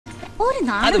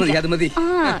അത് മതി അത് മതി.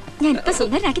 ഞാൻ ഇപ്പൊ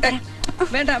സുന്ദരനാക്കി തരാം.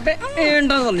 വേണ്ട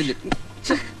വേണ്ടെന്ന് പറഞ്ഞില്ല.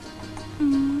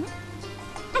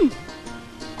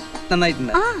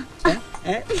 നന്നായിട്ടുണ്ട്.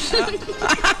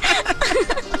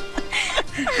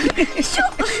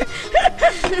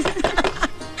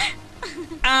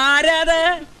 ആരാത്?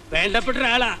 വേണ്ടപ്പെട്ട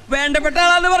ഒരാളാ. വേണ്ടപ്പെട്ട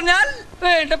ആളാന്ന് പറഞ്ഞാൽ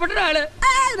വേണ്ടപ്പെട്ട ഒരാള്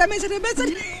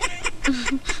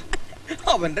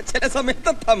അവന്റെ ചില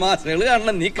സമയത്ത് തമാശകൾ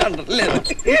കാണണം. നീ കണ്ടല്ലേ?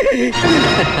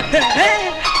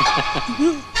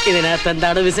 ഇതിനകത്ത്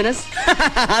എന്താണ് ബിസിനസ്?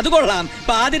 അത് കൊള്ളാം.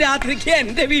 പാതിരാത്രിക്ക്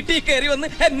എന്റെ വീട്ടിൽ കയറി വന്ന്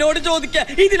എന്നോട് ചോദിക്ക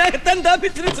ഇതിനകത്ത് എന്താ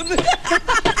ബിസിനസ്.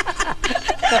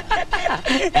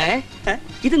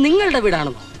 ഇത് നിങ്ങളുടെ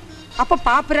വീടാണെന്നോ? അപ്പൊ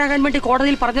പാപ്പരാകാൻ വേണ്ടി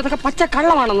കോടതിയിൽ പറഞ്ഞതൊക്കെ പച്ച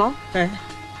കള്ളമാണെന്നോ?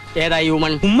 ഏതായി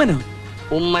ഉമ്മൻ? ഉമ്മനോ?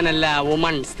 ഉമ്മനല്ല,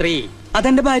 ഉമ്മൻ, സ്ത്രീ.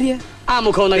 അതെന്റെ ഭാര്യ. ആ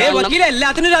മുഖം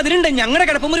എല്ലാത്തിനും അതിലുണ്ട്. ഞങ്ങളുടെ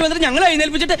കിടപ്പുമുറി വന്നിട്ട് ഞങ്ങൾ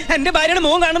എഴുന്നേൽപ്പിച്ചിട്ട് എന്റെ ഭാര്യയുടെ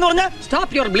മുഖം കാണുന്ന പറഞ്ഞാൽ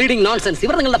സ്റ്റോപ്പ് യുവർ ബ്ലീഡിംഗ് നോൺസെൻസ്.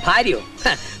 ഇവർ നിങ്ങളുടെ ഭാര്യയോ?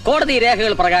 കോടതി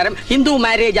രേഖകൾ പ്രകാരം Hindu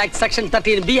marriage act section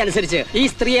 13B അനുസരിച്ച് ഈ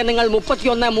സ്ത്രീയെ നിങ്ങൾ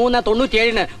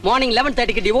 31/3/97 മോർണിംഗ്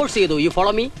 11:30 ഡിവോഴ്സ് ചെയ്തു. You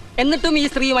follow me? എന്നിട്ടും ഈ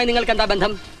സ്ത്രീയുമായി നിങ്ങൾക്ക് എന്താ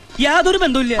ബന്ധം? യാതൊരു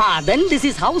ബന്ധവുമില്ല. Then this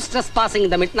is house trespassing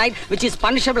in the midnight, which is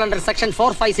punishable under section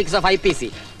 456 of IPC.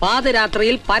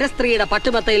 പാതിരാത്രിയിൽ പരസ്ത്രീയുടെ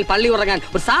പട്ടുമെത്തയിൽ പള്ളി ഉറങ്ങാൻ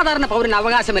ഒരു സാധാരണ പൗരന്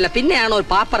അവകാശമില്ല. പിന്നെയാണോ ഒരു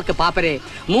പാപ്പർക്ക് പാപ്പരെ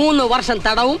 3 വർഷം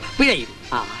തടവും പിഴയും.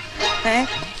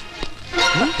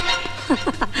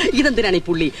 ഇതെന്തിനാണ് ഈ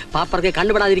പുള്ളി? പാപ്പർക്ക്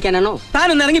കണ്ടുപിടാതിരിക്കാനാണോ?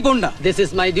 താനൊന്ന് ഇറങ്ങി പോണ്ട. This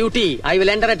is my duty. I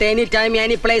will enter at any time,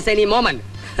 any place, any moment.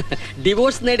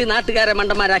 Divorce നേടി നാട്ടുകാരെ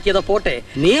മണ്ടന്മാരാക്കിയതോ പോട്ടെ,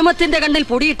 നിയമത്തിന്റെ കണ്ണിൽ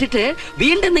പൊടിയിട്ടിട്ട്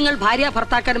വീണ്ടും നിങ്ങൾ ഭാര്യ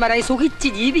ഭർത്താക്കന്മാരായി സുഖിച്ച്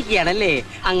ജീവിക്കുകയാണല്ലേ?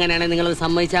 അങ്ങനെയാണെങ്കിൽ നിങ്ങൾ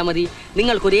സമ്മതിച്ചാൽ മതി.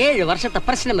 നിങ്ങൾക്കൊരു 7 വർഷത്തെ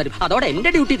പ്രശ്നം വരും. അതോടെ എന്റെ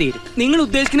ഡ്യൂട്ടി തീരും. നിങ്ങൾ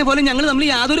ഉദ്ദേശിക്കുന്ന പോലെ ഞങ്ങൾ തമ്മിൽ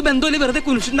യാതൊരു ബന്ധമില്ല. വെറുതെ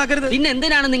കുനിച്ചുണ്ടാക്കരുത്. പിന്നെ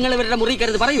എന്തിനാണ് നിങ്ങൾ ഇവരുടെ മുറി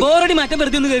കരുത്? പറയൂ. ബോറടി മാറ്റം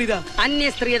വെറുതെ ഒന്ന് കരുതാ. അന്യ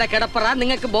സ്ത്രീയുടെ കിടപ്പറ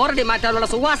നിങ്ങൾക്ക് ബോറടി മാറ്റാനുള്ള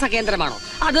സുവാസ കേന്ദ്രമാണോ?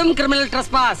 അതും ക്രിമിനൽ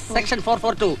ട്രസ്പാസ് സെക്ഷൻ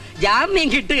 442. ജാമ്യം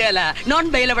കിട്ടുകയല്ല. Non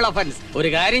bailable offence.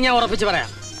 ഒരു കാര്യം ഞാൻ ഉറപ്പിച്ചു പറയാം.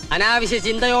 അനാവശ്യ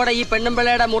ചിന്തയോടെ ഈ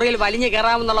പെണ്ണുമ്പിള്ളയുടെ മുറിയിൽ വലിഞ്ഞു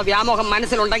കയറാമെന്നുള്ള വ്യാമോഹം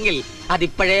മനസ്സിലുണ്ടെങ്കിൽ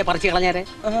അതിപ്പോഴേ പറിച്ചു കളഞ്ഞേരെ.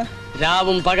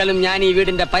 രാവും പകലും ഞാൻ ഈ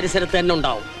വീടിന്റെ പരിസരത്ത് തന്നെ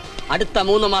ഉണ്ടാവും. അടുത്ത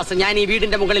 3 മാസം ഞാൻ ഈ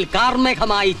വീടിന്റെ മുകളിൽ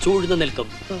കാർമേഘമായി ചൂഴ്ന്നു നിൽക്കും.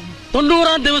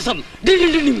 90-ാം ദിവസം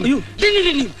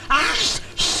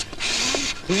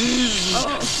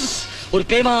ഒരു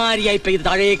പേമാരിയായി പെയ്ത്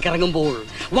താഴേക്ക് ഇറങ്ങുമ്പോൾ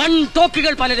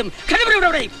തോക്കുകൾ പലരും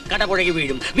കടപുഴകി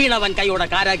വീഴും. വീണവൻ കൈയോടെ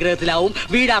കാരാഗ്രഹത്തിലാവും.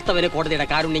 വീഴാത്തവന് കോടതിയുടെ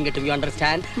കാരുണ്യം കിട്ടും. You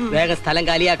understand? വേഗം സ്ഥലം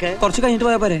കാലിയാക്ക്. കുറച്ച് കഴിഞ്ഞിട്ട്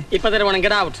പോയാ പോരെ? ഇപ്പൊ തരുവാണെങ്കിൽ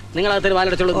ഗെറ്റ് ഔട്ട്. നിങ്ങൾ അത്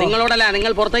വാലടിച്ചോളൂ. നിങ്ങളോടല്ല,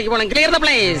 നിങ്ങൾ പുറത്തേക്ക് പോകണം. Clear the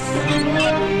place.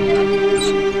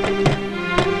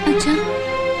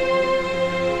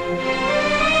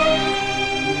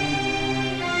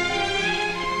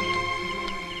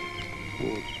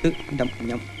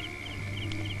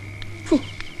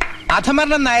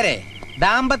 അധമർണം നായരെ,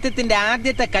 ദാമ്പത്യത്തിന്റെ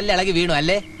ആദ്യത്തെ കല്ലിളകി വീണു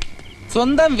അല്ലേ?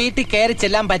 സ്വന്തം വീട്ടിൽ കയറി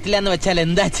ചെല്ലാൻ പറ്റില്ല എന്ന് വെച്ചാൽ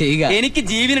എന്താ ചെയ്യുക? എനിക്ക്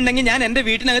ജീവനുണ്ടെങ്കിൽ ഞാൻ എന്റെ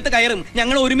വീട്ടിനകത്ത് കയറും.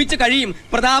 ഞങ്ങൾ ഒരുമിച്ച് കഴിയും.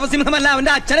 പ്രതാപസിംഹമല്ല,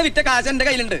 അവന്റെ അച്ഛനെ വിറ്റ കാശ് എന്റെ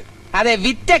കയ്യിലുണ്ട്. അതെ,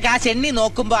 വിറ്റ കാശ് എണ്ണി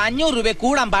നോക്കുമ്പോ 500 രൂപ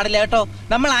കൂടാൻ പാടില്ല കേട്ടോ.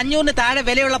 നമ്മൾ 500-ന് താഴെ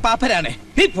വിലയുള്ള പാപ്പരാണ്.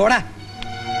 നീ പോടാ.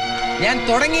 ഞാൻ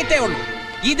തുടങ്ങിയിട്ടേ ഉള്ളൂ.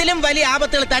 ഇതിലും വലിയ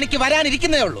ആപത്തുകൾ തനിക്ക്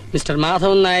വരാനിരിക്കുന്നേ ഉള്ളൂ. മിസ്റ്റർ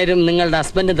മാധവൻ നായരും നിങ്ങളുടെ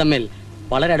ഹസ്ബൻഡും തമ്മിൽ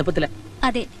വളരെ അടുപ്പത്തില.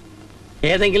 അതെ.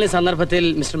 ഏതെങ്കിലും സന്ദർഭത്തിൽ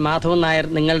മിസ്റ്റർ മാധവൻ നായർ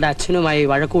നിങ്ങളുടെ അച്ഛനുമായി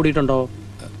വഴക്കൂടിയിട്ടുണ്ടോ?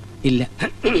 ഇല്ല.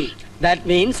 ദാറ്റ്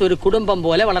മീൻസ് ഒരു കുടുംബം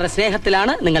പോലെ വളരെ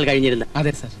സ്നേഹത്തിലാണ് നിങ്ങൾ കഴിഞ്ഞിരുന്നത്.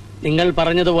 അതെ സർ. നിങ്ങൾ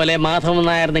പറഞ്ഞതുപോലെ മാധവൻ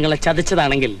നായർ നിങ്ങളെ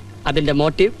ചതിച്ചതാണെങ്കിൽ അതിന്റെ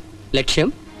മോട്ടീവ്, ലക്ഷ്യം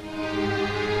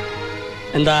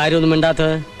എന്താ? ആരും ഒന്നും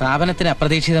മിണ്ടാത്തത്? സ്ഥാപനത്തിന്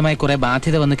അപ്രതീക്ഷിതമായി കുറെ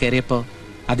ബാധ്യത വന്ന് കയറിയപ്പോ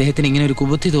അദ്ദേഹത്തിന് ഇങ്ങനെ ഒരു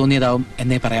കുബുദ്ധി തോന്നിയതാവും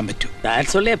എന്നേ പറയാൻ പറ്റൂ.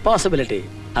 That's only A possibility.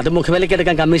 അത് മുഖവിലയ്ക്ക്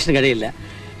എടുക്കാൻ കമ്മീഷന് കഴിയില്ല.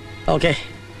 Okay,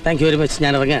 thank you very much.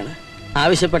 ഞാൻ ഇറങ്ങാണ്.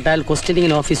 ആവശ്യപ്പെട്ടാൽ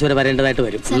ക്വസ്റ്റ്യനിങ്ങിന് ഓഫീസ് വരെ വരേണ്ടതായിട്ട്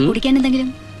വരും.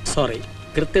 സോറി,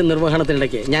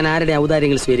 കൃത്യനിർവഹണത്തിനിടയ്ക്ക് ഞാൻ ആരുടെ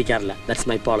ഔദാര്യങ്ങൾ സ്വീകരിക്കാറില്ല. That's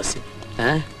my policy.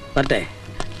 വരട്ടെ.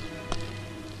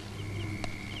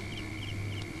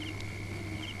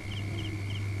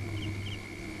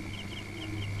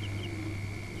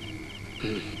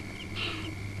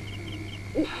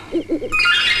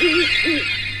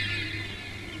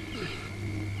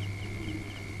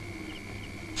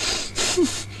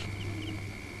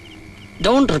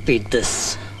 Don't repeat this.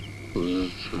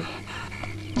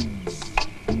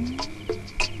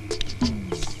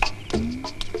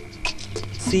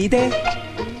 സീതേ,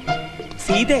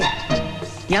 സീതേ,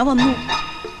 ഞാൻ വന്നു.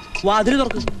 വാതില്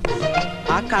തുറക്ക്.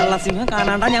 ആ കള്ളസിംഹം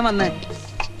കാണാണ്ടാ ഞാൻ വന്നേ.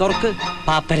 തുറക്ക്.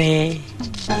 പാപ്പരേ,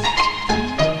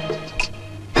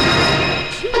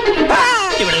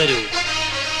 ഇവിടെ വരൂ.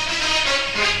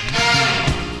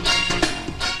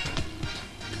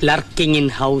 ലർക്കിംഗ് in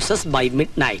houses by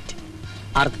mid night.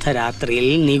 അർദ്ധരാത്രിയിൽ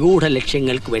നിഗൂഢ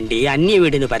ലക്ഷ്യങ്ങൾക്ക് വേണ്ടി അന്യ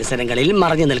വീടിന് പരിസരങ്ങളിൽ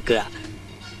മറഞ്ഞു നിൽക്കുക.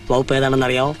 വകുപ്പ്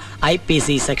ഏതാണെന്നറിയോ? IPC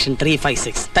section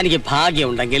 356. തനിക്ക്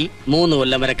ഭാഗ്യമുണ്ടെങ്കിൽ 3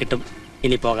 കൊല്ലം വരെ കിട്ടും.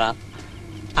 ഇനി പോകാം.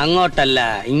 അങ്ങോട്ടല്ല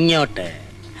ഇങ്ങോട്ട്.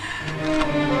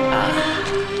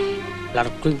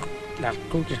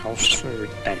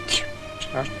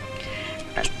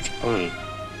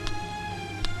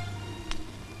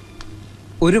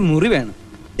 ഒരു മുറി വേണം.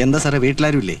 എന്താ സാറേ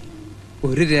വീട്ടിലാരും ഇല്ലേ?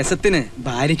 ഒരു രസത്തിന്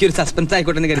ഭാര്യയ്ക്ക് ഒരു സസ്പെൻസ്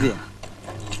ആയിക്കോട്ടെ എന്ന് കരുതിയ.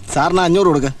 സാറിന് 500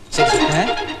 കൊടുക്ക.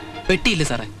 പെട്ടിയില്ല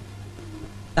സാറേ.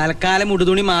 തൽക്കാലം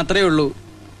ഉടുതുണി മാത്രമേ ഉള്ളൂ.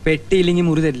 പെട്ടിയില്ലെങ്കിൽ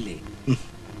മുറി തരില്ലേ?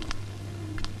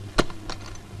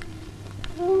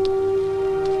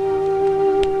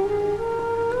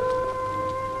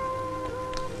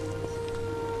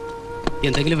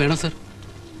 എന്തെങ്കിലും വേണോ സാർ?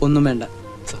 ഒന്നും വേണ്ട.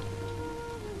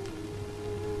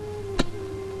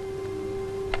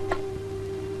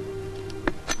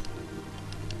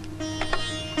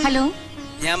 ഹലോ,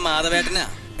 ഞാൻ മാധവേട്ടനാ.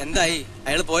 എന്തായി?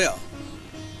 അയാൾ പോയോ?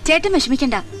 ചേട്ടൻ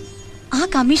വിഷമിക്കണ്ട, ആ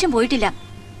കമ്മീഷൻ പോയിട്ടില്ല.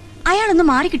 അയാളൊന്ന്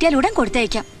മാറി കിട്ടിയാൽ ഉടൻ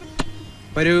കൊടുത്തയക്കാം.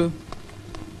 വരൂ.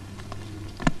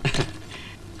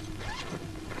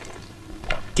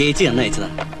 ചേച്ചി അന്ന് അയച്ചതാ.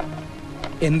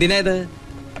 എന്തിനാ ഇത്?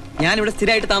 ഞാനിവിടെ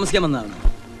സ്ഥിരമായിട്ട് താമസിക്കാൻ വന്നതാണ്.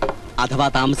 അഥവാ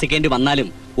താമസിക്കേണ്ടി വന്നാലും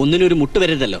ഒന്നിനൊരു മുട്ട്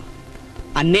വരരുതല്ലോ.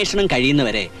 അന്വേഷണം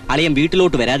കഴിയുന്നവരെ അളിയൻ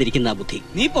വീട്ടിലോട്ട് വരാതിരിക്കുന്ന ബുദ്ധി.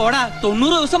 നീ പോടാ.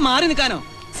 90 ദിവസം മാറി നിൽക്കാനോ?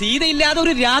 സീതയില്ലാതെ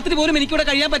ഒരു രാത്രി പോലും എനിക്കിവിടെ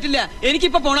കഴിയാൻ പറ്റില്ല.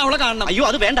 എനിക്കിപ്പോ പോണ അവളെ കാണണം. അയ്യോ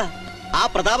അത് വേണ്ട. ആ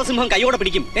പ്രതാപസിംഹം കൈയോടെ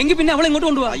പിടിക്കും. എങ്കിൽ പിന്നെ അവളെ ഇങ്ങോട്ട്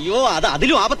കൊണ്ടുപോവാ. അയ്യോ അത്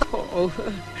അതിലും ആപത്ത.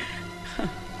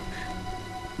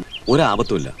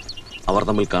 ഒരാപത്തുമില്ല. അവർ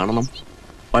തമ്മിൽ കാണണം,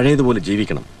 പഴയതുപോലെ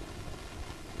ജീവിക്കണം.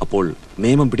 അപ്പോൾ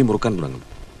നിയമം പിടിമുറുക്കാൻ തുടങ്ങും.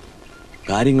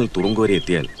 കാര്യങ്ങൾ തുറുങ്കുവരെ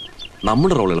എത്തിയാൽ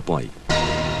നമ്മുടെ റോൾ എളുപ്പമായി.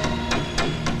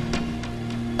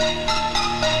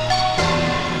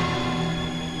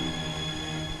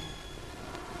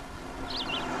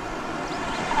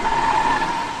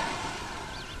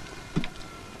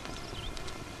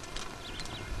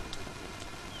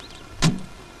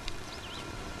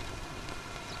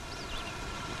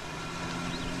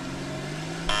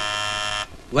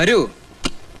 വരൂ.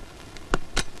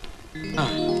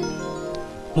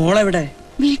 മോളെവിടെ?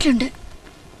 വീട്ടിലുണ്ട്.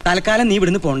 തൽക്കാലം നീ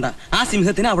ഇവിടുന്ന് പോണ്ട. ആ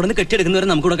സിംഹത്തിന് അവിടെ നിന്ന് കെട്ടിയെടുക്കുന്നവരെ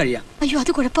നമുക്കിവിടെ കഴിയാം. അയ്യോ,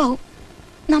 അത് കുഴപ്പമാവും.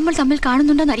 നമ്മൾ തമ്മിൽ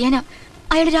കാണുന്നുണ്ടോന്ന് അറിയാനാ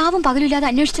അയാൾ രാവും പകലില്ലാതെ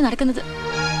അന്വേഷിച്ച് നടക്കുന്നത്.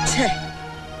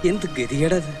 എന്ത്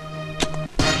ഗതികേടത്.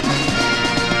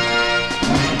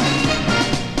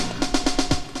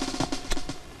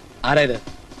 ആരായത്?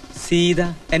 സീത,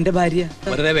 എന്റെ ഭാര്യ.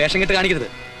 വെറുതെ വേഷം കെട്ട് കാണിക്കരുത്.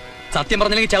 സത്യം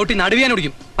പറഞ്ഞില്ലെങ്കിൽ ചവിട്ടി നടുവിയാൻ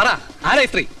ഓടിക്കും. പറ, ആരാ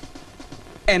സ്ത്രീ?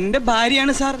 എന്റെ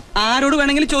ഭാര്യയാണ് സാർ. ആരോട്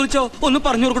വേണമെങ്കിലും ചോദിച്ചോ. ഒന്ന്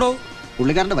പറഞ്ഞു കൊടുക്കടോ.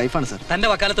 പുള്ളിക്കാരന്റെ വൈഫാണ് സാർ. തന്റെ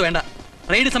വക്കാലത്ത് വേണ്ട.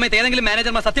 റെയ്ഡ് സമയത്ത് ഏതെങ്കിലും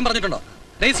മാനേജർമാർ സത്യം പറഞ്ഞിട്ടുണ്ടോ?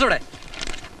 രജിസ്റ്ററോടെ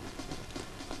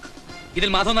ഇതിൽ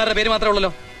മാധവൻ നായരുടെ പേര് മാത്രമേ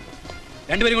ഉള്ളല്ലോ.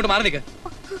 രണ്ടുപേരും കൊണ്ട് മാറി നിൽക്ക്.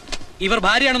 ഇവർ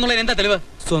ഭാര്യയാണെന്നുള്ളതിന് എന്താ തെളിവ്?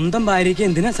 സ്വന്തം ഭാര്യയ്ക്ക്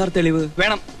എന്തിനാ സാർ തെളിവ്?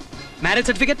 വേണം. മാരേജ്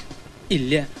സർട്ടിഫിക്കറ്റ്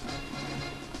ഇല്ല.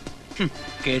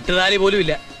 കെട്ടുതാലി പോലും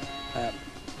ഇല്ല.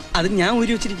 അത് ഞാൻ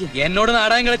ഊരി വെച്ചിരിക്കുക. എന്നോട്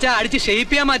നാടകം കളിച്ചാൽ അടിച്ച്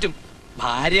ഷേപ്പ് ചെയ്യാൻ മാറ്റും.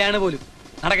 ഭാര്യയാണ് പോലും.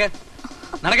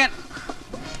 നടക്കാൻ